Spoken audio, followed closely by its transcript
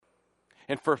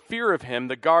And for fear of him,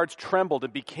 the guards trembled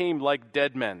and became like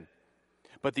dead men.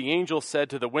 But the angel said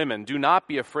to the women, "Do not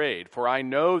be afraid, for I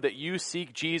know that you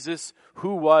seek Jesus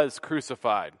who was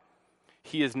crucified.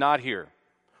 He is not here,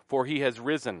 for he has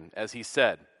risen, as he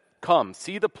said. Come,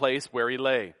 see the place where he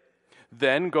lay.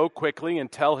 Then go quickly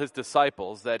and tell his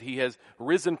disciples that he has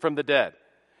risen from the dead.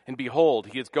 And behold,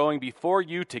 he is going before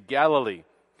you to Galilee.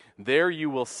 There you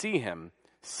will see him.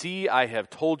 See, I have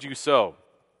told you so."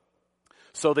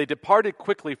 So they departed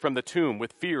quickly from the tomb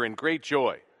with fear and great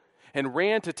joy, and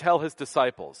ran to tell his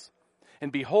disciples.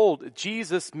 And behold,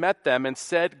 Jesus met them and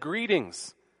said,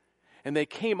 "Greetings." And they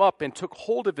came up and took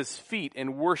hold of his feet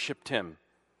and worshipped him.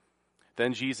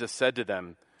 Then Jesus said to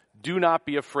them, "Do not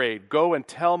be afraid. Go and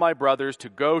tell my brothers to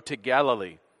go to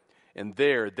Galilee, and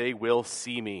there they will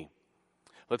see me."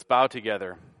 Let's bow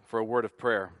together for a word of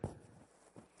prayer.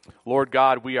 Lord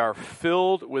God, we are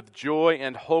filled with joy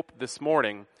and hope this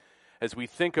morning as we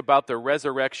think about the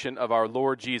resurrection of our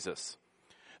Lord Jesus.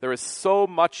 There is so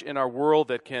much in our world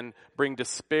that can bring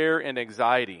despair and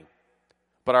anxiety.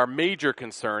 But our major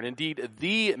concern, indeed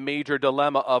the major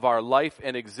dilemma of our life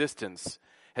and existence,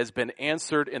 has been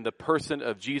answered in the person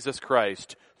of Jesus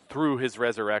Christ through his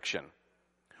resurrection.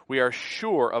 We are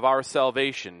sure of our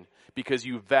salvation because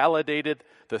you validated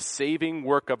the saving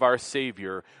work of our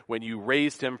Savior when you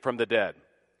raised him from the dead.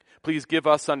 Please give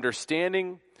us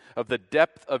understanding of the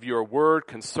depth of your word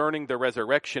concerning the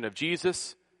resurrection of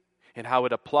Jesus and how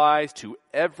it applies to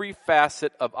every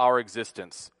facet of our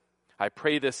existence. I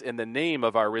pray this in the name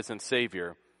of our risen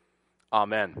Savior.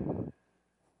 Amen.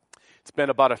 It's been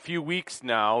about a few weeks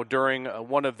now during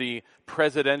one of the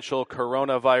presidential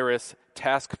coronavirus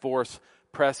task force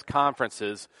press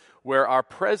conferences where our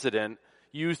president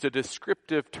used a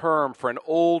descriptive term for an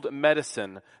old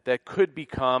medicine that could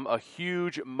become a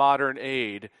huge modern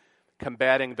aid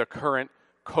combating the current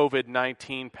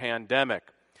COVID-19 pandemic.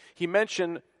 He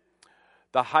mentioned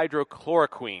the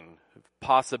hydrochloroquine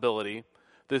possibility,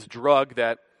 this drug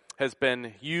that has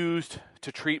been used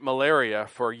to treat malaria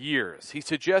for years. He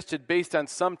suggested, based on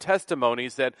some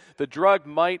testimonies, that the drug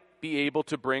might be able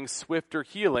to bring swifter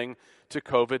healing to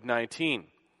COVID-19.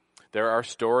 There are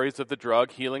stories of the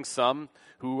drug healing some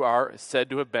who are said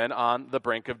to have been on the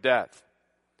brink of death.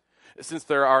 Since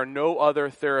there are no other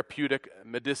therapeutic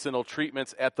medicinal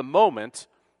treatments at the moment,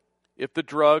 if the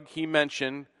drug he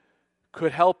mentioned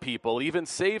could help people, even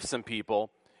save some people,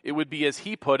 it would be, as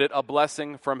he put it, a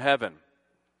blessing from heaven.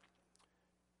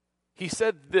 He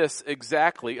said this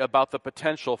exactly about the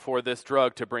potential for this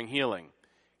drug to bring healing.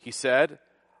 He said,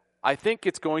 "I think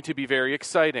it's going to be very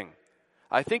exciting.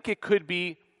 I think it could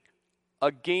be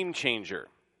a game changer.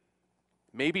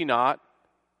 Maybe not,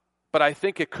 but I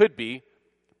think it could be.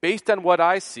 Based on what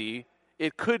I see,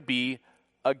 it could be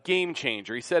a game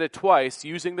changer." He said it twice,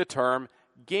 using the term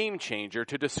game changer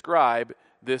to describe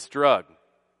this drug.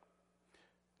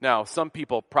 Now, some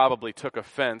people probably took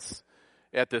offense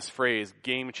at this phrase,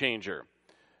 game changer,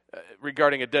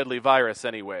 regarding a deadly virus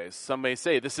anyways. Some may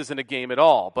say this isn't a game at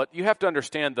all, but you have to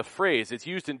understand the phrase. It's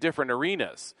used in different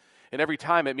arenas, and every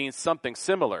time it means something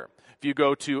similar. If you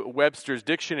go to Webster's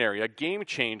dictionary, a game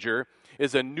changer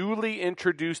is a newly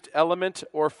introduced element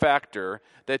or factor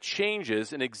that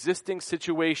changes an existing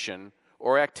situation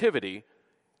or activity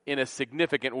in a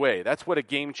significant way. That's what a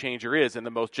game changer is in the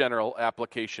most general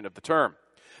application of the term.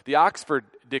 The Oxford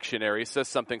Dictionary says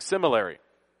something similar.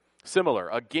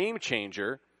 A game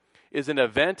changer is an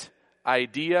event,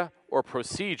 idea, or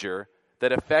procedure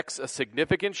that affects a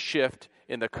significant shift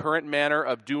in the current manner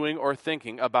of doing or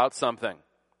thinking about something.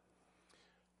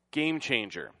 Game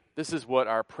changer. This is what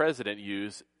our president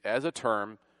used as a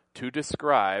term to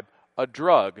describe a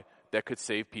drug that could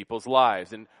save people's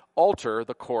lives and alter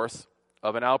the course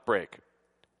of an outbreak.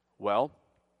 Well,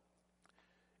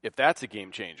 if that's a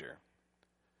game changer,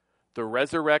 the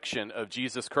resurrection of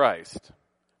Jesus Christ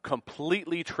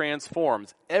completely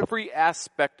transforms every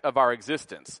aspect of our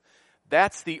existence.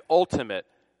 That's the ultimate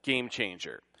game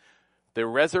changer. The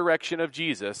resurrection of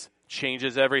Jesus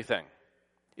changes everything.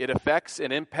 It affects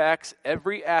and impacts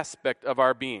every aspect of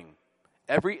our being,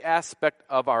 every aspect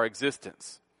of our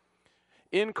existence.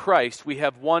 In Christ, we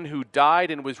have one who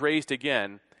died and was raised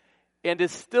again and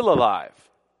is still alive.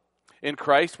 In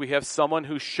Christ, we have someone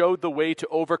who showed the way to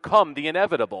overcome the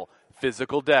inevitable,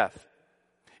 physical death.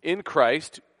 In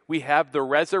Christ, we have the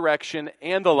resurrection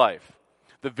and the life,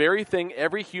 the very thing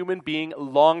every human being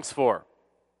longs for.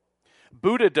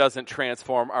 Buddha doesn't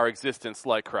transform our existence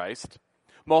like Christ.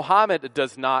 Mohammed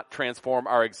does not transform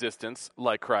our existence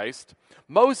like Christ.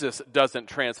 Moses doesn't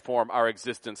transform our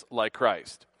existence like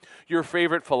Christ. Your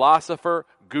favorite philosopher,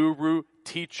 guru,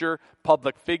 teacher,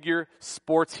 public figure,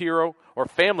 sports hero, or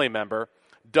family member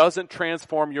doesn't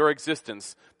transform your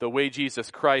existence the way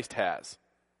Jesus Christ has.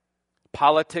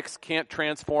 Politics can't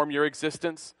transform your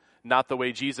existence, not the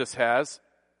way Jesus has.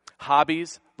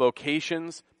 Hobbies,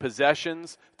 vocations,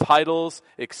 possessions, titles,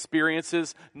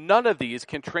 experiences, none of these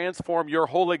can transform your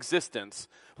whole existence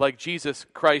like Jesus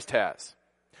Christ has.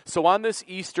 So on this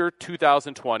Easter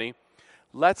 2020,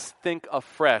 let's think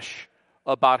afresh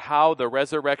about how the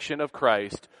resurrection of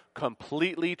Christ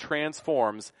completely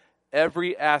transforms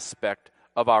every aspect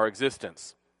of our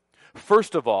existence.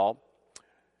 First of all,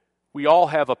 we all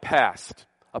have a past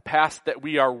that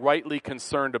we are rightly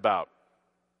concerned about.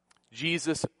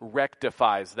 Jesus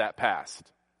rectifies that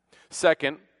past.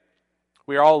 Second,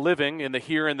 we are all living in the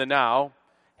here and the now,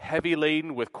 heavy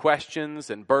laden with questions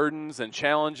and burdens and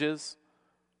challenges.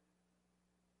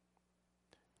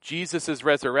 Jesus'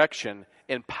 resurrection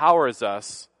empowers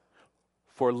us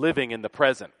for living in the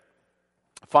present.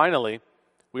 Finally,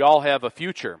 we all have a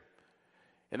future,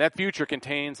 and that future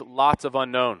contains lots of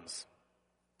unknowns.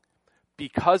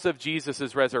 Because of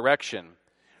Jesus' resurrection,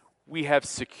 we have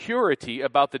security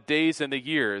about the days and the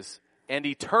years and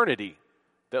eternity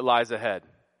that lies ahead.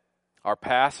 Our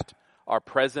past, our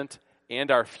present,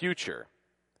 and our future.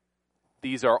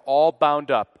 These are all bound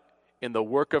up in the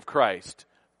work of Christ,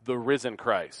 the risen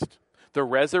Christ. The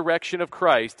resurrection of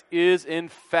Christ is, in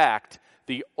fact,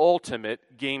 the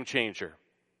ultimate game changer.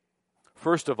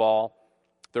 First of all,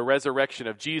 the resurrection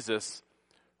of Jesus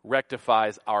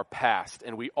rectifies our past,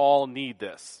 and we all need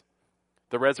this.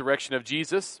 The resurrection of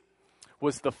Jesus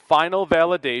was the final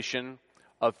validation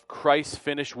of Christ's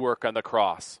finished work on the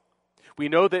cross. We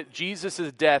know that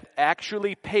Jesus' death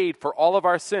actually paid for all of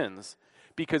our sins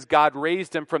because God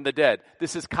raised him from the dead.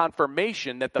 This is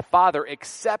confirmation that the Father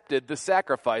accepted the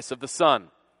sacrifice of the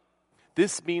Son.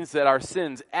 This means that our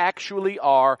sins actually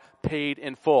are paid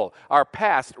in full. Our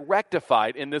past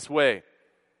rectified in this way.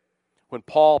 When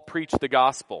Paul preached the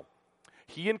gospel,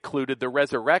 he included the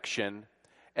resurrection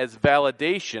as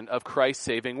validation of Christ's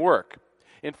saving work.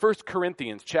 In 1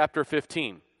 Corinthians chapter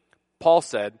 15, Paul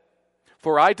said,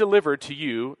 "For I delivered to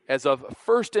you as of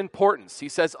first importance," he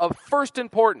says, "of first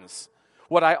importance,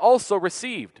 what I also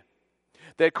received,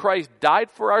 that Christ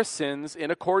died for our sins in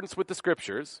accordance with the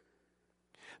Scriptures,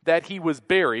 that he was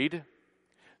buried,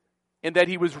 and that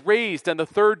he was raised on the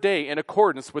third day in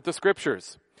accordance with the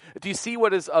Scriptures." Do you see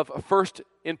what is of first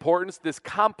importance? This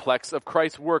complex of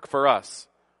Christ's work for us.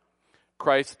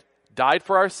 Christ died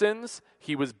for our sins,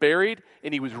 he was buried,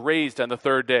 and he was raised on the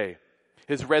third day.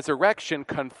 His resurrection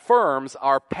confirms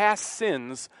our past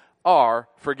sins are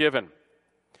forgiven.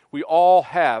 We all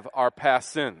have our past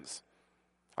sins.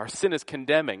 Our sin is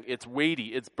condemning, it's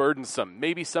weighty, it's burdensome.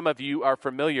 Maybe some of you are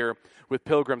familiar with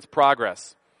Pilgrim's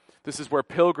Progress. This is where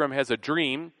Pilgrim has a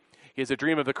dream. He has a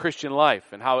dream of the Christian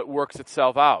life and how it works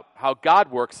itself out, how God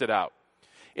works it out.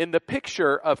 In the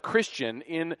picture of Christian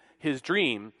in his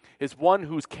dream is one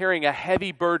who's carrying a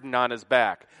heavy burden on his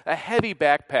back, a heavy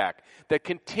backpack that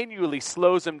continually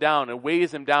slows him down and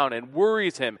weighs him down and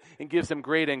worries him and gives him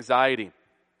great anxiety.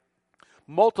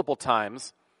 Multiple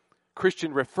times,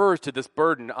 Christian refers to this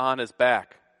burden on his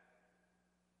back.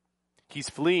 He's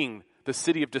fleeing the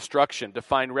city of destruction to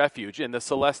find refuge in the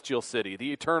celestial city,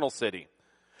 the eternal city.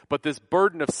 But this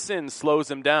burden of sin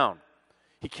slows him down.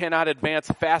 He cannot advance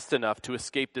fast enough to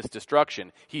escape this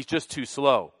destruction. He's just too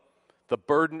slow. The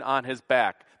burden on his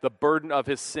back, the burden of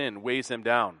his sin weighs him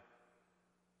down.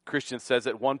 Christian says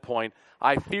at one point,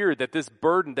 "I fear that this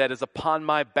burden that is upon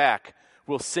my back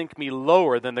will sink me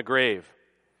lower than the grave."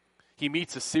 He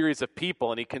meets a series of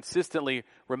people and he consistently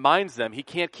reminds them he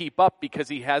can't keep up because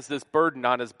he has this burden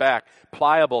on his back.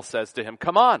 Pliable says to him,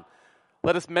 "Come on,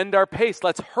 let us mend our pace.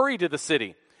 Let's hurry to the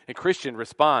city." And Christian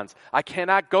responds, "I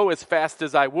cannot go as fast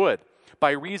as I would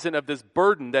by reason of this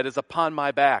burden that is upon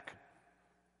my back."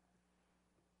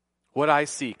 "What I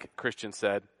seek," Christian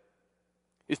said,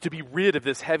 "is to be rid of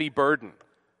this heavy burden.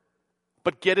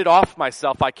 But get it off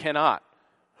myself I cannot.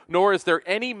 Nor is there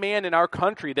any man in our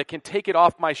country that can take it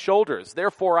off my shoulders.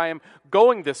 Therefore I am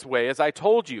going this way, as I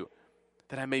told you,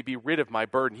 that I may be rid of my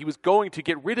burden." He was going to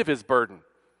get rid of his burden,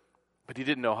 but he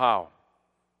didn't know how.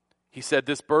 He said,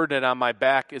 "This burden on my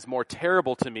back is more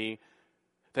terrible to me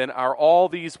than are all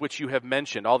these which you have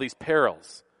mentioned, all these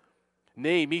perils.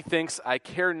 Nay, methinks I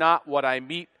care not what I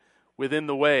meet within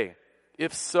the way.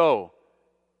 If so,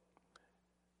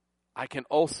 I can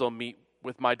also meet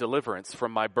with my deliverance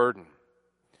from my burden."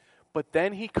 But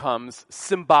then he comes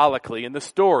symbolically in the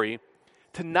story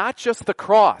to not just the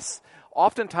cross.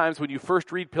 Oftentimes when you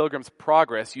first read Pilgrim's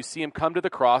Progress, you see him come to the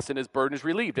cross and his burden is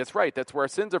relieved. That's right, that's where our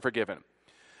sins are forgiven.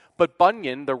 But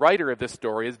Bunyan, the writer of this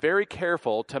story, is very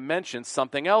careful to mention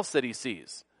something else that he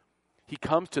sees. He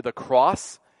comes to the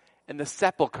cross and the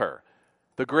sepulcher,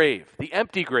 the grave, the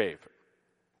empty grave.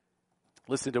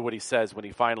 Listen to what he says when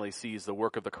he finally sees the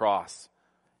work of the cross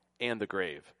and the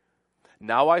grave.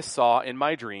 Now I saw in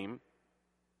my dream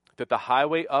that the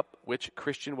highway up which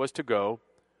Christian was to go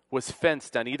was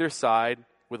fenced on either side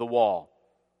with a wall.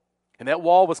 And that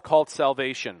wall was called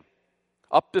salvation.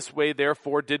 Up this way,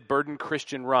 therefore, did burdened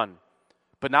Christian run,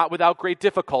 but not without great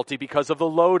difficulty because of the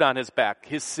load on his back,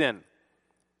 his sin.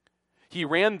 He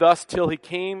ran thus till he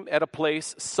came at a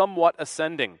place somewhat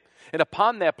ascending, and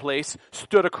upon that place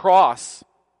stood a cross,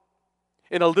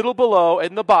 and a little below,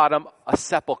 in the bottom, a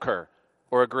sepulcher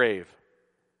or a grave.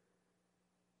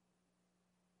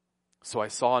 So I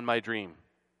saw in my dream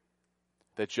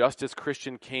that just as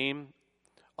Christian came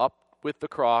up with the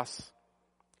cross,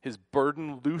 his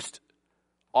burden loosed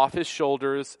off his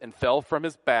shoulders and fell from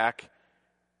his back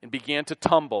and began to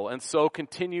tumble, and so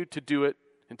continued to do it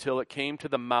until it came to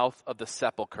the mouth of the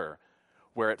sepulcher,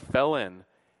 where it fell in,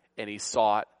 and he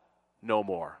saw it no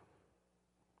more.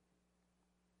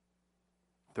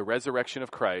 The resurrection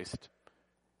of Christ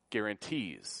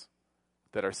guarantees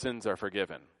that our sins are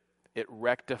forgiven. It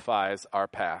rectifies our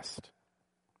past.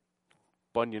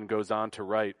 Bunyan goes on to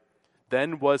write,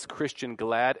 "Then was Christian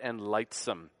glad and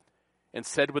lightsome, and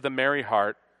said with a merry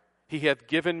heart, He hath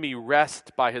given me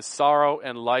rest by his sorrow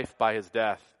and life by his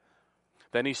death.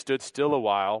 Then he stood still a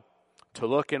while to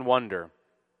look and wonder,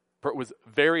 for it was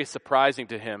very surprising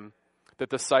to him that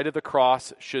the sight of the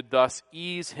cross should thus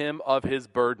ease him of his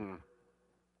burden."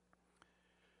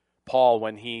 Paul,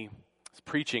 when he is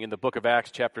preaching in the book of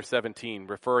Acts chapter 17,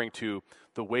 referring to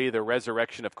the way the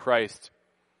resurrection of Christ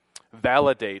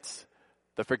validates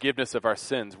the forgiveness of our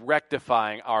sins,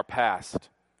 rectifying our past.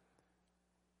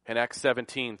 In Acts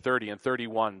 17, 30 and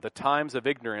 31, the times of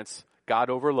ignorance God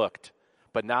overlooked,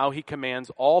 but now he commands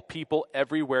all people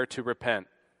everywhere to repent,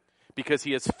 because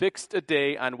he has fixed a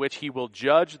day on which he will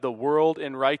judge the world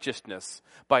in righteousness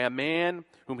by a man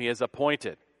whom he has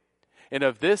appointed. And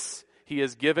of this he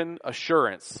has given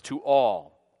assurance to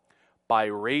all by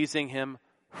raising him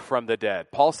from the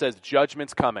dead. Paul says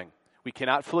judgment's coming. We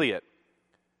cannot flee it.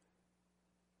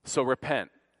 So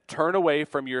repent. Turn away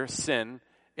from your sin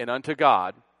and unto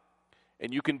God,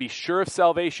 and you can be sure of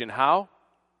salvation. How?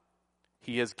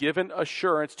 He has given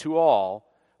assurance to all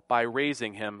by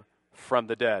raising him from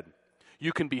the dead.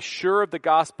 You can be sure of the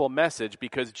gospel message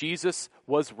because Jesus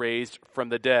was raised from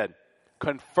the dead,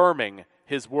 confirming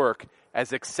his work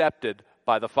as accepted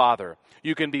by the Father.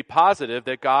 You can be positive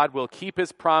that God will keep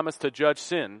his promise to judge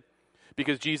sin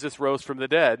because Jesus rose from the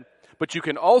dead, but you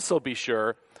can also be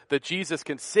sure that Jesus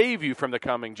can save you from the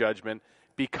coming judgment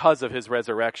because of his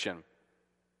resurrection.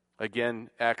 Again,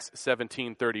 Acts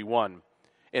 17:31.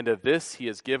 And of this he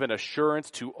has given assurance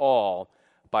to all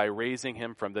by raising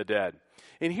him from the dead.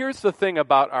 And here's the thing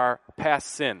about our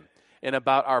past sin and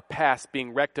about our past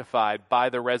being rectified by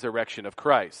the resurrection of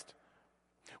Christ.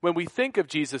 When we think of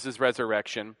Jesus'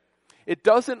 resurrection, it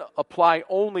doesn't apply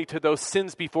only to those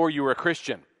sins before you were a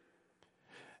Christian.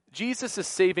 Jesus'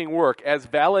 saving work, as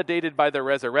validated by the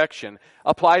resurrection,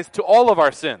 applies to all of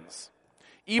our sins,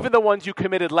 even the ones you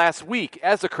committed last week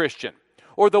as a Christian,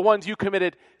 or the ones you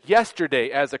committed yesterday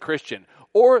as a Christian,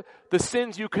 or the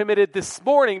sins you committed this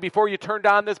morning before you turned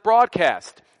on this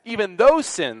broadcast. Even those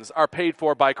sins are paid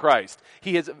for by Christ.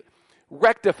 He has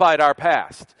rectified our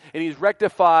past, and he's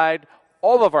rectified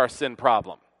all of our sin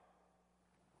problem.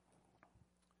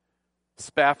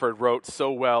 Spafford wrote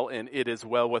so well in It Is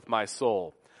Well With My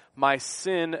Soul, "My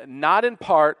sin, not in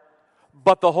part,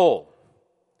 but the whole,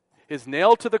 is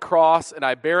nailed to the cross, and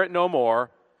I bear it no more.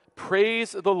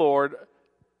 Praise the Lord,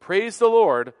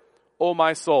 O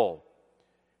my soul."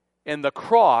 And the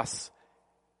cross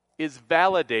is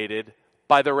validated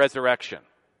by the resurrection.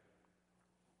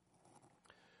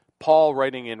 Paul,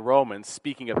 writing in Romans,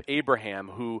 speaking of Abraham,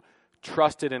 who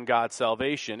trusted in God's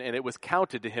salvation, and it was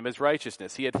counted to him as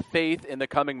righteousness. He had faith in the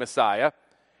coming Messiah,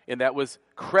 and that was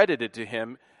credited to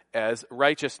him as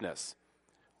righteousness.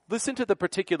 Listen to the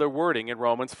particular wording in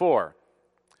Romans 4.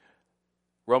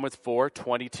 Romans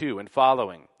 4:22 and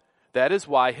following. "That is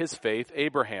why his faith,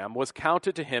 Abraham, was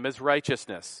counted to him as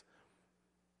righteousness.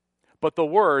 But the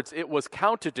words, 'it was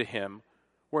counted to him,'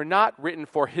 were not written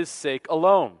for his sake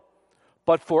alone,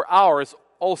 but for ours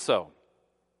also.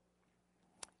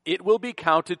 It will be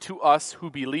counted to us who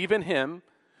believe in him,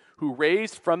 who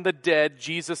raised from the dead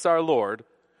Jesus our Lord,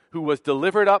 who was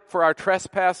delivered up for our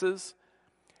trespasses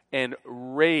and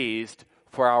raised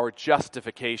for our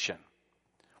justification.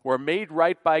 We're made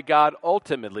right by God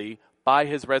ultimately by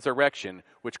his resurrection,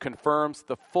 which confirms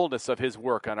the fullness of his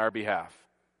work on our behalf.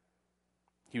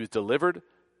 He was delivered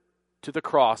to the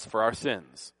cross for our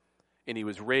sins, and he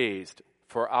was raised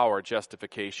for our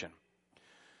justification.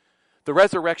 The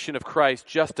resurrection of Christ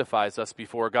justifies us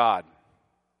before God.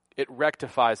 It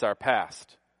rectifies our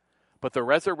past. But the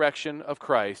resurrection of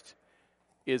Christ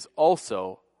is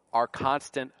also our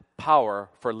constant power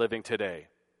for living today.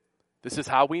 This is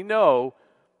how we know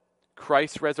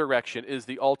Christ's resurrection is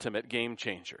the ultimate game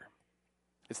changer.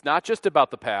 It's not just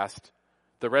about the past.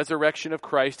 The resurrection of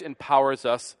Christ empowers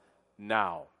us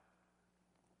now.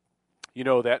 You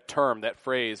know, that term, that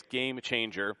phrase, game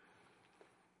changer,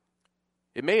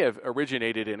 it may have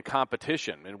originated in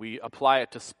competition, and we apply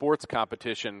it to sports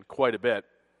competition quite a bit.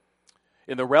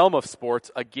 In the realm of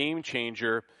sports, a game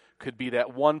changer could be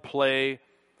that one play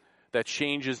that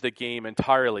changes the game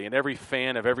entirely. And every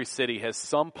fan of every city has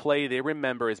some play they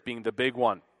remember as being the big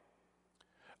one.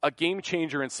 A game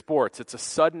changer in sports, it's a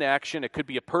sudden action. It could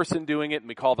be a person doing it, and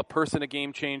we call the person a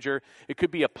game changer. It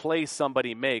could be a play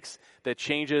somebody makes that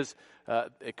changes.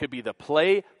 It could be the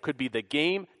play, could be the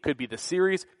game, could be the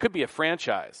series, could be a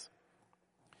franchise.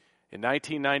 In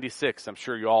 1996, I'm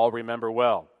sure you all remember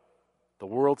well, the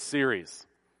World Series,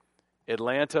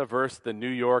 Atlanta versus the New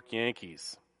York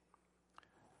Yankees.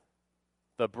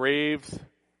 The Braves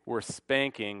were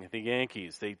spanking the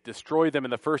Yankees. They destroyed them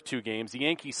in the first two games. The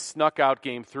Yankees snuck out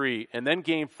Game 3, and then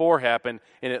Game 4 happened,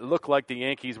 and it looked like the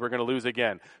Yankees were going to lose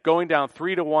again. Going down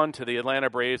 3-1 to the Atlanta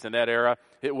Braves in that era,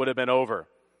 it would have been over.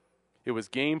 It was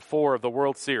Game 4 of the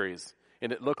World Series,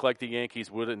 and it looked like the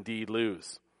Yankees would indeed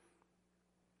lose.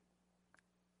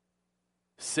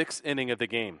 Sixth inning of the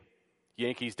game,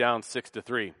 Yankees down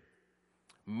 6-3.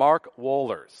 Mark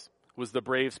Wohlers was the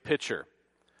Braves pitcher.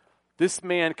 This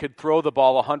man could throw the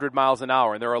ball 100 miles an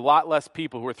hour, and there are a lot less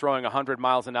people who are throwing 100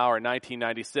 miles an hour in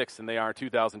 1996 than they are in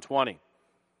 2020.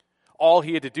 All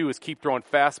he had to do was keep throwing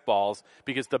fastballs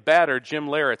because the batter, Jim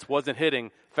Leyritz, wasn't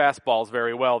hitting fastballs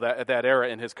very well at that era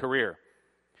in his career.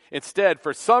 Instead,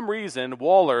 for some reason,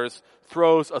 Wohlers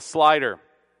throws a slider,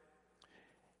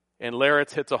 and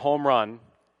Leyritz hits a home run,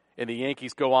 and the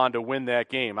Yankees go on to win that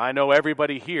game. I know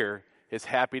everybody here is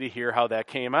happy to hear how that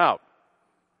came out.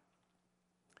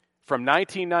 From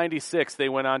 1996, they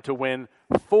went on to win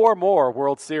 4 more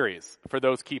World Series, for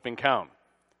those keeping count.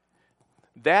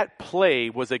 That play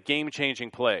was a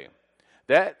game-changing play.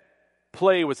 That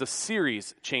play was a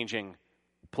series-changing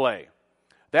play.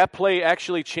 That play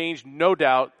actually changed, no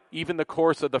doubt, even the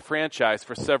course of the franchise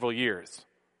for several years.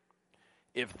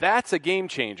 If that's a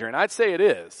game-changer, and I'd say it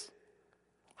is,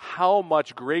 how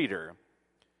much greater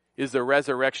is the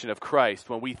resurrection of Christ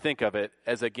when we think of it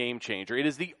as a game changer? It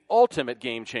is the ultimate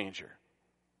game changer.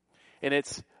 And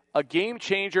it's a game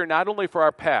changer not only for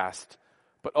our past,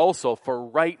 but also for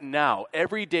right now.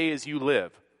 Every day as you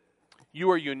live,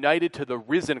 you are united to the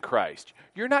risen Christ.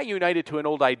 You're not united to an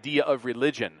old idea of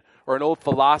religion or an old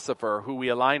philosopher who we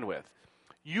align with.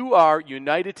 You are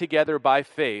united together by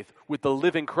faith with the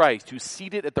living Christ who's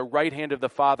seated at the right hand of the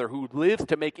Father, who lives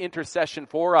to make intercession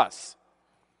for us.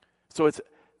 So it's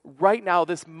right now,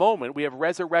 this moment, we have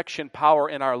resurrection power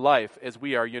in our life as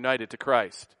we are united to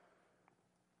Christ.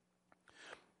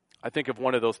 I think of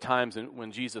one of those times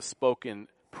when Jesus spoke in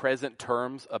present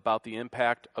terms about the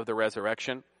impact of the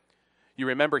resurrection. You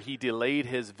remember he delayed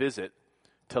his visit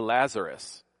to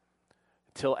Lazarus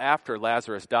till after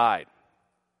Lazarus died.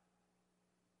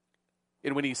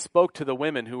 And when he spoke to the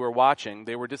women who were watching,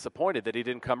 they were disappointed that he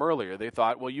didn't come earlier. They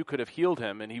thought, well, you could have healed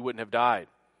him and he wouldn't have died.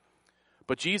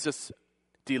 But Jesus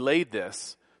delayed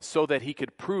this so that he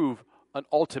could prove an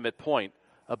ultimate point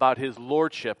about his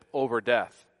lordship over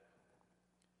death.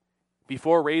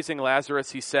 Before raising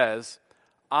Lazarus, he says,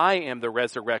 I am the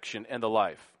resurrection and the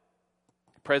life.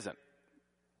 Present.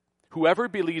 Whoever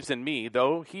believes in me,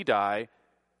 though he die,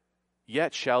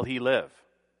 yet shall he live.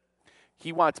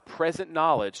 He wants present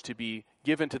knowledge to be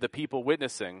given to the people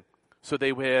witnessing so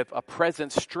they will have a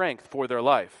present strength for their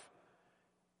life.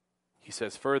 He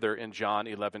says further in John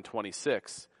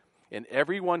 11:26, and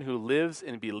everyone who lives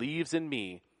and believes in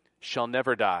me shall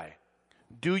never die.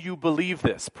 Do you believe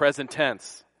this? Present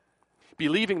tense.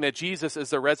 Believing that Jesus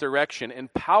is the resurrection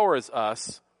empowers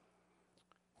us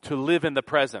to live in the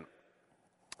present.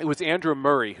 It was Andrew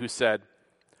Murray who said,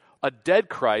 a dead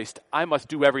Christ I must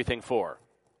do everything for,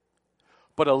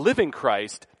 but a living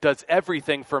Christ does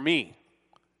everything for me.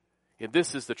 And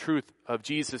this is the truth of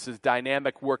Jesus'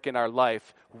 dynamic work in our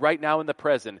life right now in the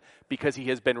present because he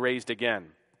has been raised again.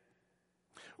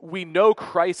 We know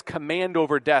Christ's command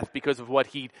over death because of what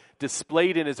he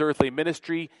displayed in his earthly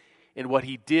ministry and what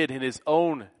he did in his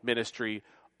own ministry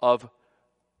of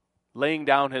laying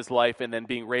down his life and then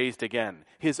being raised again,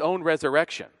 his own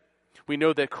resurrection. We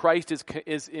know that Christ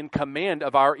is in command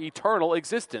of our eternal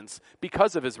existence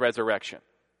because of his resurrection.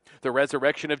 The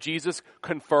resurrection of Jesus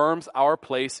confirms our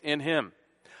place in him.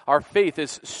 Our faith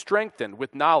is strengthened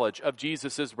with knowledge of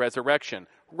Jesus' resurrection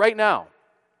right now.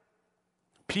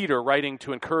 Peter, writing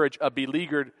to encourage a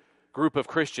beleaguered group of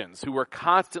Christians who were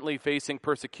constantly facing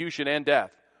persecution and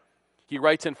death, he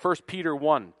writes in 1 Peter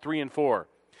 1, 3 and 4,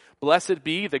 "Blessed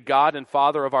be the God and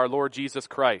Father of our Lord Jesus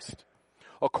Christ.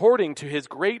 According to his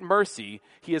great mercy,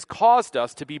 he has caused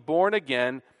us to be born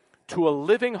again to a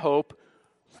living hope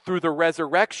through the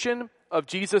resurrection of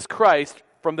Jesus Christ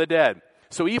from the dead."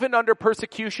 So even under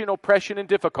persecution, oppression, and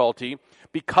difficulty,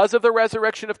 because of the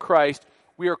resurrection of Christ,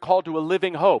 we are called to a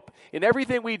living hope. In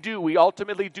everything we do, we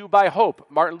ultimately do by hope.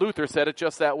 Martin Luther said it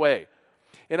just that way.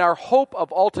 And our hope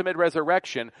of ultimate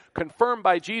resurrection, confirmed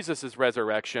by Jesus'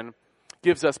 resurrection,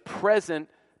 gives us present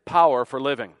power for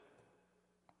living.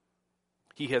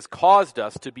 He has caused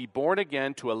us to be born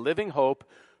again to a living hope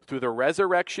through the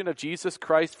resurrection of Jesus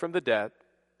Christ from the dead,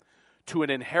 to an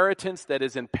inheritance that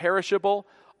is imperishable,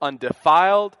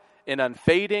 undefiled, and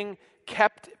unfading,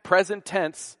 kept present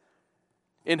tense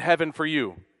in heaven for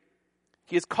you.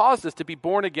 He has caused us to be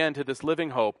born again to this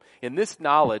living hope, and this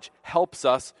knowledge helps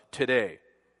us today.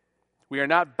 We are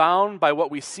not bound by what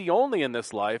we see only in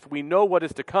this life. We know what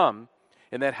is to come,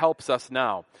 and that helps us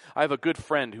now. I have a good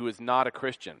friend who is not a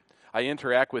Christian. I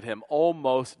interact with him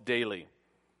almost daily.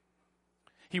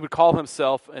 He would call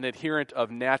himself an adherent of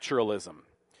naturalism.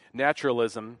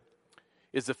 Naturalism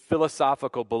is a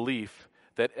philosophical belief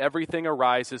that everything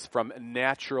arises from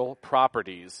natural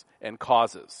properties and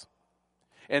causes,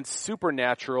 and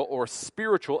supernatural or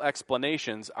spiritual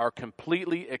explanations are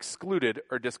completely excluded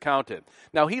or discounted.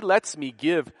 Now, he lets me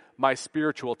give my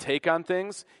spiritual take on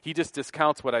things. He just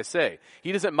discounts what I say.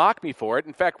 He doesn't mock me for it.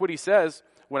 In fact, what he says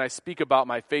when I speak about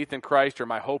my faith in Christ or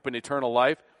my hope in eternal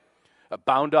life,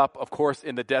 bound up, of course,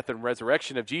 in the death and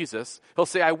resurrection of Jesus, he'll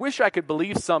say, "I wish I could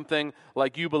believe something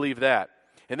like you believe that."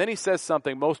 And then he says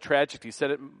something most tragic. He said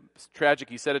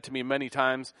it to me many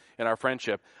times in our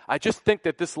friendship. "I just think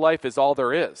that this life is all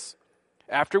there is.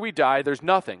 After we die, there's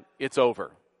nothing. It's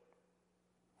over."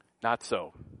 Not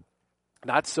so.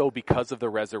 Not so because of the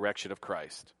resurrection of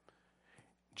Christ.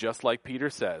 Just like Peter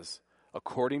says,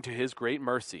 according to his great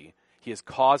mercy, he has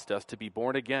caused us to be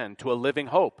born again to a living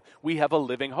hope. We have a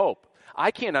living hope.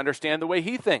 I can't understand the way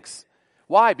he thinks.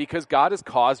 Why? Because God has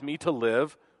caused me to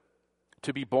live,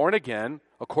 to be born again,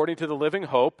 according to the living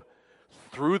hope,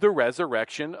 through the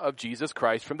resurrection of Jesus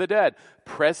Christ from the dead.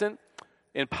 Present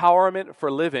empowerment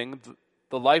for living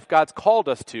the life God's called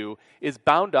us to is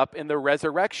bound up in the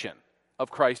resurrection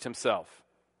of Christ himself.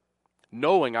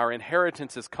 Knowing our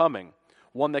inheritance is coming,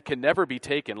 one that can never be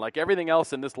taken, like everything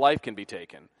else in this life can be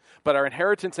taken. But our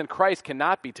inheritance in Christ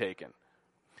cannot be taken.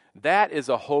 That is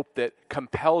a hope that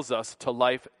compels us to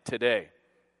life today.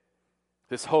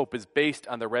 This hope is based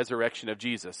on the resurrection of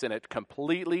Jesus, and it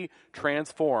completely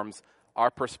transforms our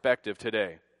perspective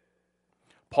today.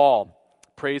 Paul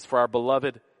prays for our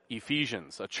beloved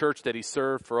Ephesians, a church that he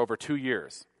served for over 2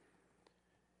 years.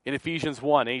 In Ephesians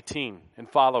 1:18 and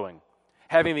following,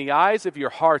 having the eyes of your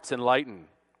hearts enlightened.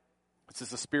 This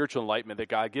is the spiritual enlightenment that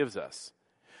God gives us.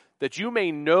 That you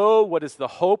may know what is the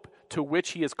hope to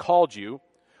which he has called you,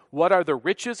 what are the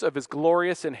riches of his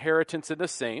glorious inheritance in the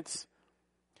saints,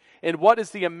 and what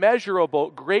is the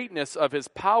immeasurable greatness of his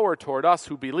power toward us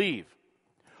who believe,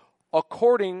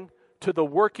 according to the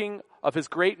working of his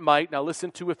great might. Now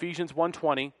listen to Ephesians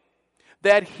 1:20,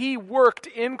 that he worked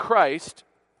in Christ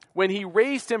when he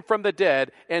raised him from the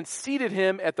dead and seated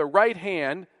him at the right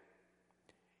hand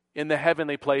in the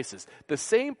heavenly places. The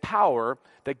same power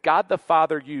that God the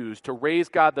Father used to raise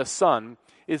God the Son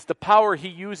is the power he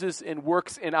uses and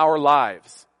works in our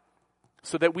lives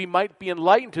so that we might be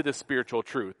enlightened to this spiritual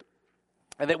truth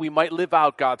and that we might live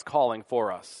out God's calling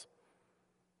for us.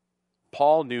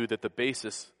 Paul knew that the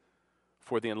basis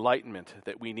for the enlightenment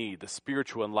that we need, the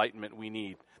spiritual enlightenment we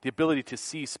need, the ability to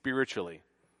see spiritually,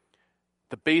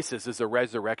 the basis is the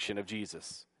resurrection of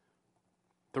Jesus.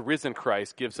 The risen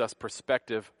Christ gives us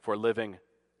perspective for living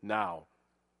now.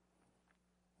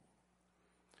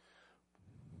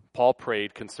 Paul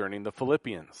prayed concerning the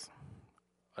Philippians,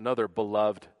 another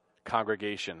beloved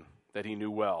congregation that he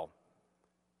knew well.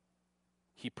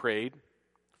 He prayed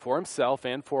for himself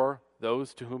and for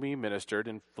those to whom he ministered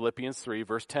in Philippians 3,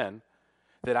 verse 10,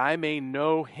 that I may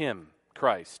know him,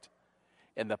 Christ,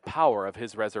 and the power of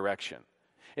his resurrection,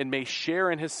 and may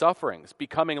share in his sufferings,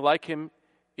 becoming like him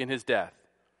in his death.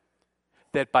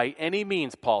 That by any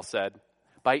means, Paul said,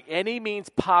 by any means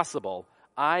possible,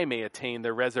 I may attain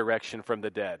the resurrection from the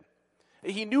dead.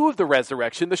 He knew of the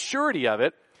resurrection, the surety of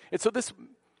it. And so this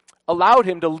allowed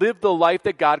him to live the life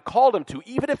that God called him to,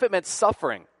 even if it meant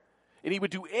suffering. And he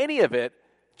would do any of it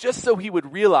just so he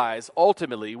would realize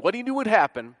ultimately what he knew would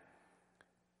happen: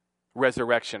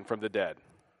 resurrection from the dead.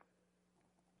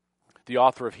 The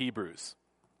author of Hebrews,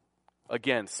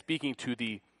 again, speaking to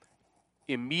the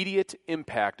immediate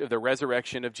impact of the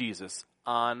resurrection of Jesus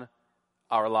on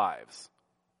our lives.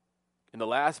 In the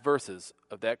last verses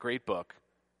of that great book,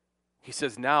 he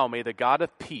says, "Now may the God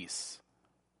of peace,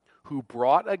 who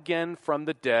brought again from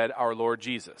the dead our Lord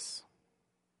Jesus."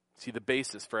 See the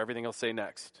basis for everything I'll say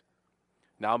next.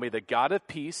 "Now may the God of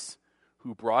peace,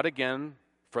 who brought again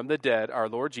from the dead our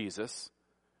Lord Jesus,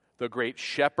 the great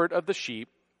shepherd of the sheep,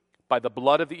 by the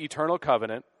blood of the eternal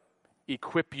covenant,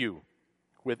 equip you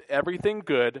with everything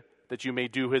good that you may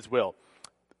do his will."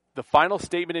 The final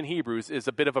statement in Hebrews is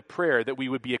a bit of a prayer that we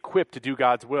would be equipped to do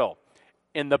God's will.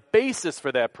 And the basis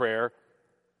for that prayer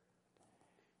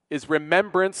is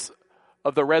remembrance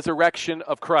of the resurrection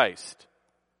of Christ.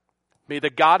 May the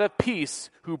God of peace,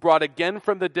 who brought again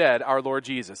from the dead our Lord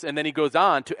Jesus. And then he goes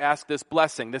on to ask this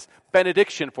blessing, this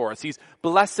benediction for us. These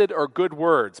blessed or good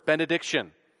words,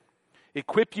 benediction.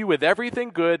 "Equip you with everything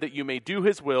good that you may do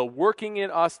his will, working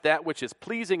in us that which is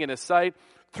pleasing in his sight,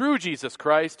 through Jesus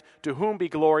Christ, to whom be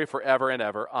glory forever and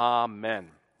ever.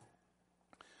 Amen."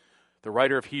 The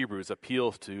writer of Hebrews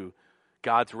appeals to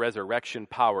God's resurrection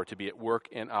power to be at work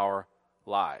in our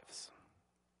lives.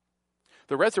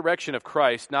 The resurrection of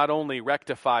Christ not only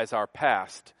rectifies our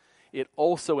past, it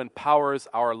also empowers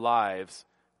our lives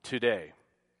today.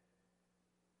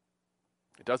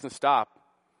 It doesn't stop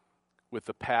with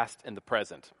the past and the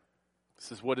present.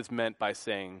 This is what is meant by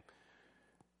saying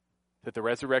that the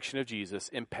resurrection of Jesus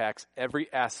impacts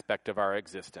every aspect of our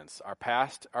existence, our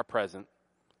past, our present,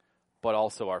 but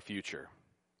also our future.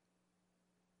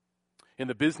 In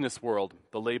the business world,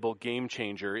 the label game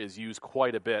changer is used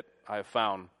quite a bit, I have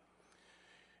found.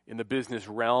 In the business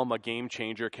realm, a game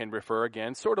changer can refer,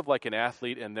 again, sort of like an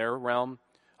athlete in their realm,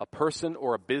 a person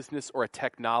or a business or a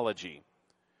technology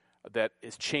that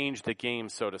has changed the game,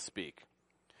 so to speak.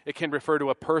 It can refer to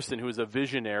a person who is a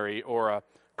visionary or a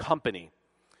company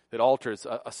that alters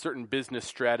a certain business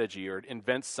strategy or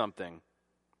invents something.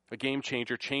 A game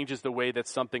changer changes the way that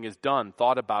something is done,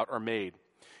 thought about, or made.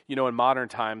 You know, in modern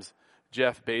times,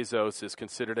 Jeff Bezos is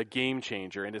considered a game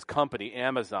changer, and his company,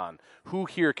 Amazon. Who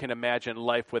here can imagine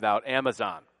life without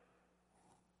Amazon?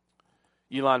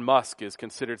 Elon Musk is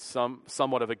considered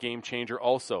somewhat of a game changer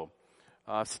also,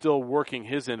 still working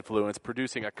his influence,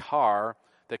 producing a car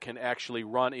that can actually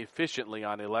run efficiently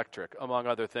on electric, among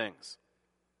other things.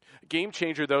 Game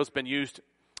changer, though, has been used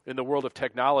in the world of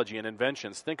technology and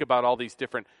inventions. Think about all these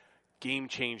different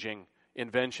game-changing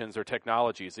inventions or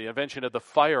technologies. The invention of the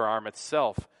firearm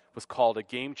itself was called a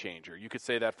game changer. You could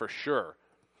say that for sure.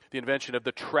 The invention of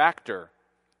the tractor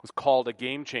was called a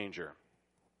game changer.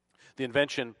 The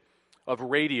invention of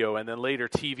radio and then later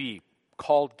TV,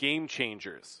 called game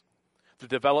changers. The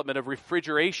development of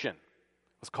refrigeration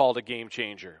was called a game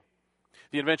changer.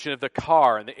 The invention of the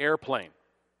car and the airplane,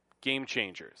 game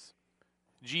changers.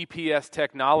 GPS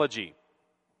technology,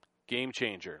 game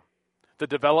changer. The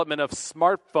development of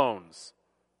smartphones,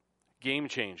 game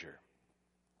changer.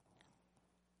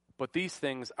 But these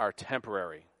things are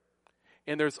temporary.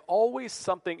 And there's always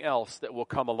something else that will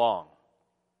come along.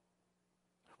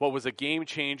 What was a game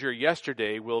changer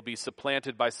yesterday will be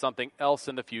supplanted by something else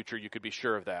in the future. You could be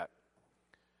sure of that.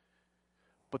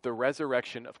 But the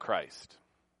resurrection of Christ,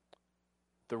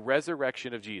 the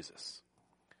resurrection of Jesus,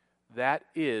 that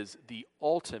is the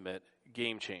ultimate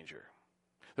game changer.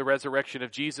 The resurrection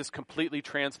of Jesus completely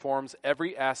transforms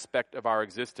every aspect of our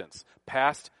existence,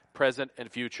 past, present, and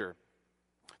future.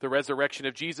 The resurrection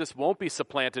of Jesus won't be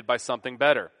supplanted by something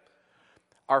better.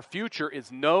 Our future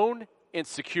is known and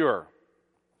secure.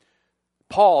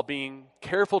 Paul, being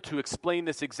careful to explain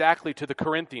this exactly to the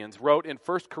Corinthians, wrote in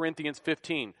 1 Corinthians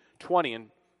 15, 20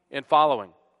 and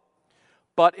following.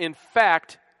 But in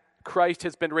fact, Christ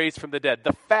has been raised from the dead.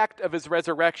 The fact of his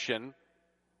resurrection,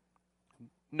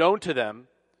 known to them,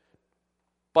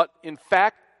 but in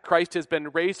fact, Christ has been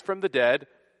raised from the dead,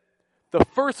 the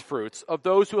first fruits of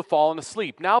those who have fallen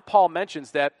asleep. Now Paul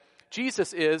mentions that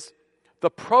Jesus is the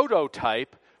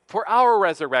prototype for our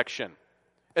resurrection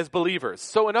as believers.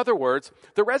 So in other words,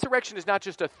 the resurrection is not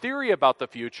just a theory about the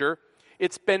future,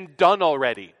 it's been done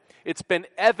already. It's been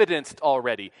evidenced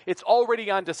already. It's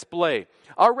already on display.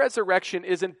 Our resurrection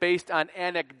isn't based on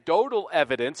anecdotal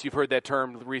evidence. You've heard that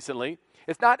term recently.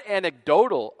 It's not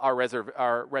anecdotal, our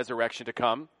resurrection to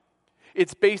come.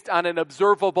 It's based on an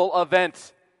observable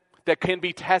event that can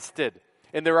be tested.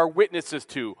 And there are witnesses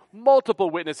to, multiple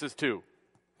witnesses to.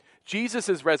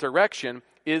 Jesus' resurrection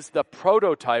is the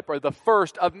prototype or the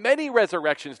first of many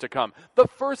resurrections to come. The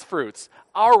first fruits,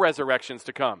 our resurrections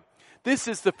to come. This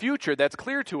is the future that's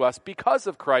clear to us because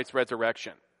of Christ's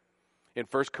resurrection. In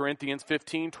 1 Corinthians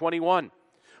 15:21,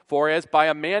 for as by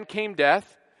a man came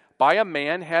death, by a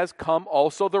man has come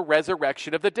also the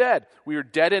resurrection of the dead. We are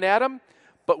dead in Adam,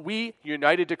 but we,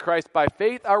 united to Christ by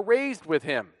faith, are raised with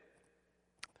him.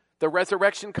 The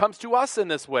resurrection comes to us in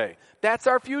this way. That's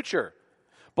our future.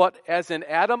 But as in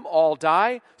Adam all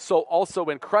die, so also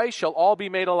in Christ shall all be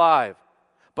made alive.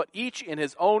 But each in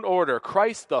his own order,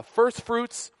 Christ the first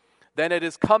fruits, then it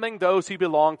is coming those who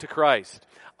belong to Christ.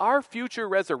 Our future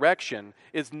resurrection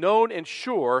is known and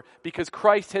sure because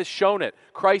Christ has shown it.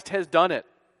 Christ has done it.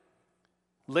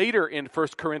 Later in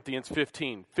 1 Corinthians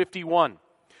 15:51,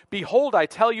 behold, I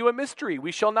tell you a mystery.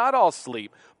 We shall not all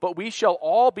sleep, but we shall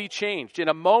all be changed in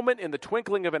a moment, in the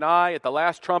twinkling of an eye, at the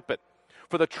last trumpet.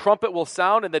 For the trumpet will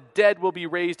sound, and the dead will be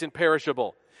raised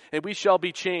imperishable, and we shall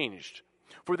be changed.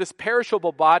 For this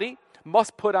perishable body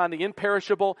must put on the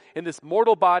imperishable, and this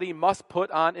mortal body must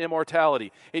put on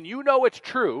immortality. And you know it's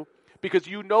true because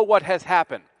you know what has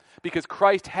happened, because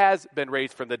Christ has been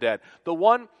raised from the dead. The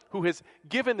one who has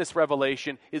given this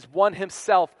revelation is one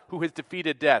himself who has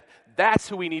defeated death. That's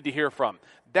who we need to hear from.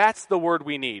 That's the word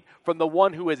we need, from the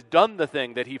one who has done the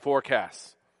thing that he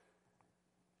forecasts.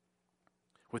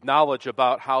 With knowledge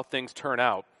about how things turn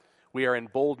out, we are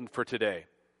emboldened for today.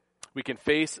 We can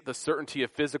face the certainty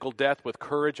of physical death with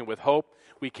courage and with hope.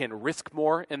 We can risk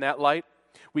more in that light.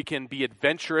 We can be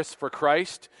adventurous for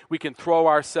Christ. We can throw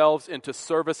ourselves into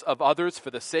service of others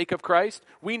for the sake of Christ.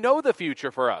 We know the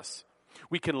future for us.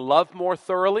 We can love more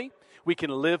thoroughly. We can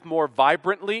live more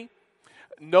vibrantly.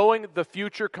 Knowing the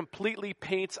future completely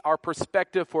paints our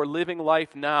perspective for living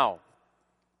life now.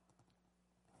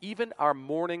 Even our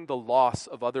mourning the loss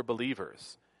of other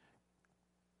believers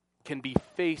can be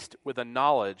faced with a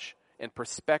knowledge and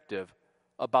perspective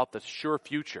about the sure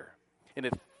future. And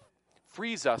it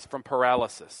frees us from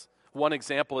paralysis. One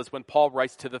example is when Paul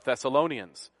writes to the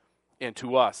Thessalonians and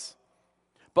to us.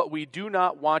 But we do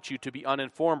not want you to be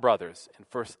uninformed, brothers, in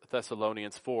 1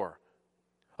 Thessalonians 4,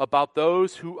 about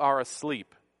those who are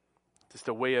asleep. Just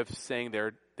a way of saying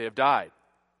they have died,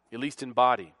 at least in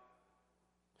body.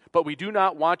 But we do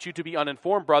not want you to be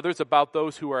uninformed, brothers, about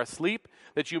those who are asleep,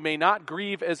 that you may not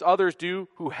grieve as others do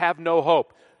who have no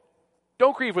hope.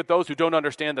 Don't grieve with those who don't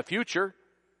understand the future.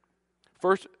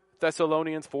 1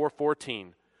 Thessalonians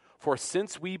 4:14. For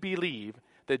since we believe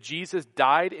that Jesus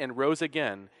died and rose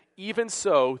again, even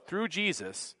so, through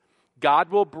Jesus, God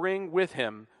will bring with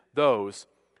him those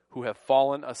who have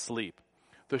fallen asleep.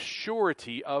 The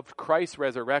surety of Christ's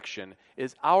resurrection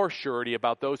is our surety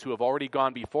about those who have already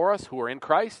gone before us, who are in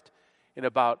Christ, and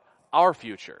about our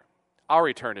future, our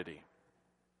eternity.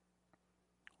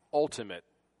 Ultimate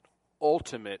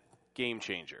game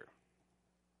changer.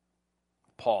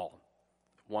 Paul,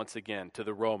 once again, to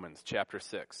the Romans, chapter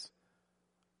 6.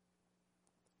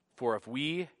 For if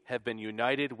we have been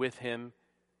united with him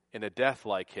in a death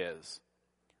like his,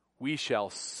 we shall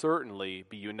certainly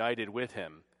be united with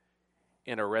him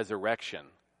in a resurrection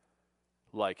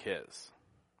like his.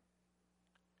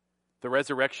 The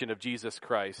resurrection of Jesus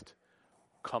Christ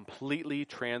completely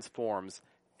transforms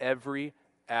every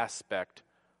aspect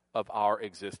of our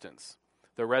existence.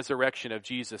 The resurrection of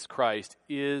Jesus Christ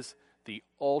is the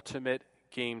ultimate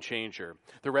game changer.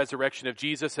 The resurrection of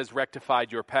Jesus has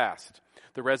rectified your past.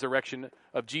 The resurrection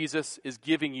of Jesus is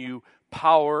giving you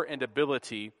power and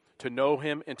ability to know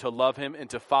him and to love him and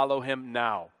to follow him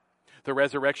now. The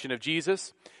resurrection of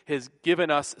Jesus has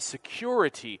given us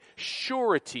security,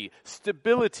 surety,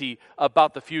 stability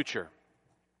about the future.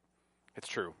 It's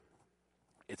true.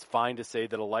 It's fine to say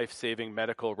that a life-saving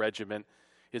medical regimen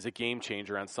is a game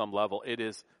changer on some level. It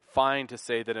is fine to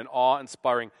say that an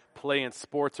awe-inspiring play in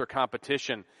sports or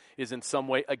competition is in some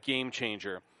way a game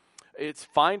changer. It's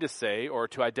fine to say or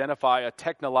to identify a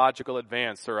technological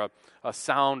advance or a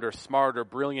sound or smart or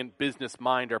brilliant business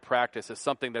mind or practice as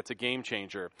something that's a game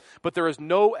changer. But there is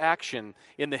no action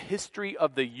in the history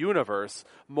of the universe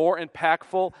more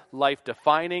impactful,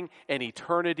 life-defining, and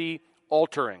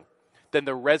eternity-altering than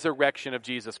the resurrection of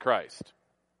Jesus Christ.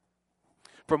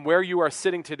 From where you are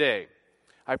sitting today,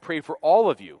 I pray for all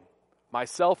of you,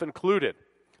 myself included,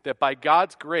 that by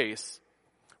God's grace,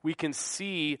 we can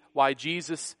see why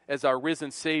Jesus, as our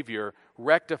risen Savior,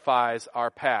 rectifies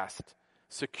our past,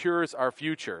 secures our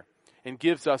future, and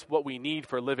gives us what we need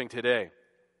for living today.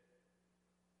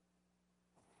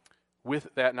 With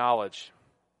that knowledge,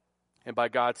 and by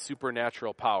God's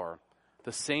supernatural power,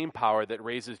 the same power that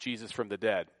raises Jesus from the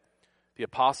dead, the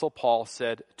Apostle Paul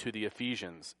said to the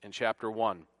Ephesians in chapter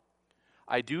 1,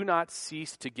 I do not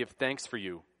cease to give thanks for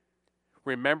you,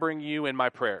 remembering you in my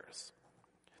prayers,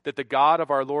 that the God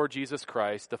of our Lord Jesus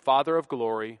Christ, the Father of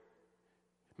glory,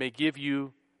 may give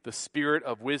you the spirit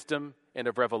of wisdom and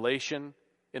of revelation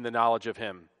in the knowledge of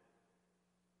him.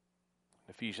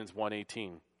 Ephesians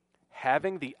 1:18.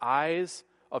 Having the eyes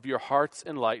of your hearts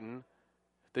enlightened,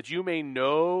 that you may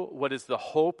know what is the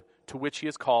hope to which he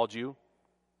has called you,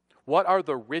 what are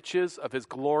the riches of his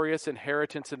glorious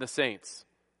inheritance in the saints,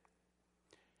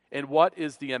 and what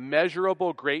is the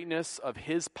immeasurable greatness of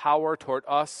his power toward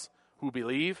us who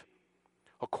believe,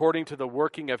 according to the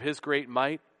working of his great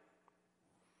might,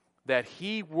 that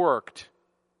he worked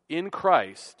in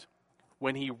Christ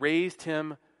when he raised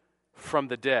him from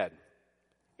the dead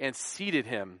and seated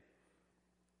him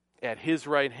at his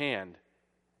right hand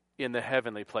in the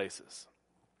heavenly places.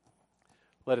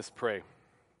 Let us pray.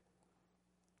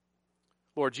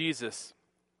 Lord Jesus,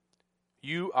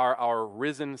 you are our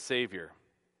risen Savior.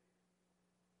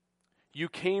 You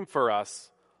came for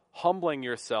us, humbling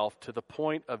yourself to the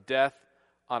point of death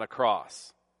on a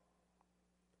cross.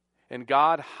 And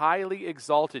God highly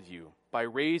exalted you by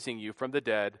raising you from the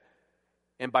dead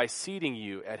and by seating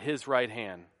you at his right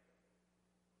hand.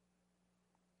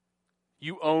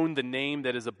 You own the name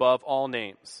that is above all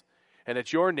names, and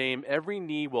at your name every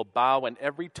knee will bow and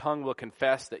every tongue will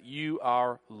confess that you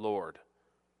are Lord.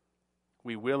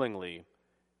 We willingly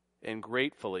and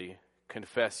gratefully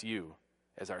confess you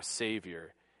as our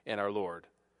Savior and our Lord,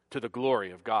 to the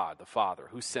glory of God the Father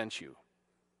who sent you.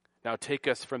 Now take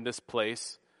us from this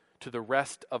place to the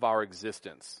rest of our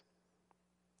existence,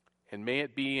 and may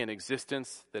it be an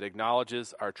existence that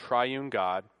acknowledges our triune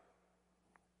God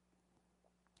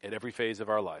at every phase of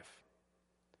our life.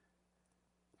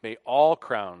 May all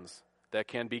crowns that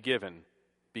can be given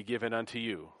unto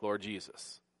you, Lord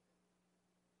Jesus.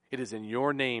 It is in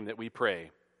your name that we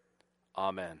pray.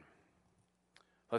 Amen.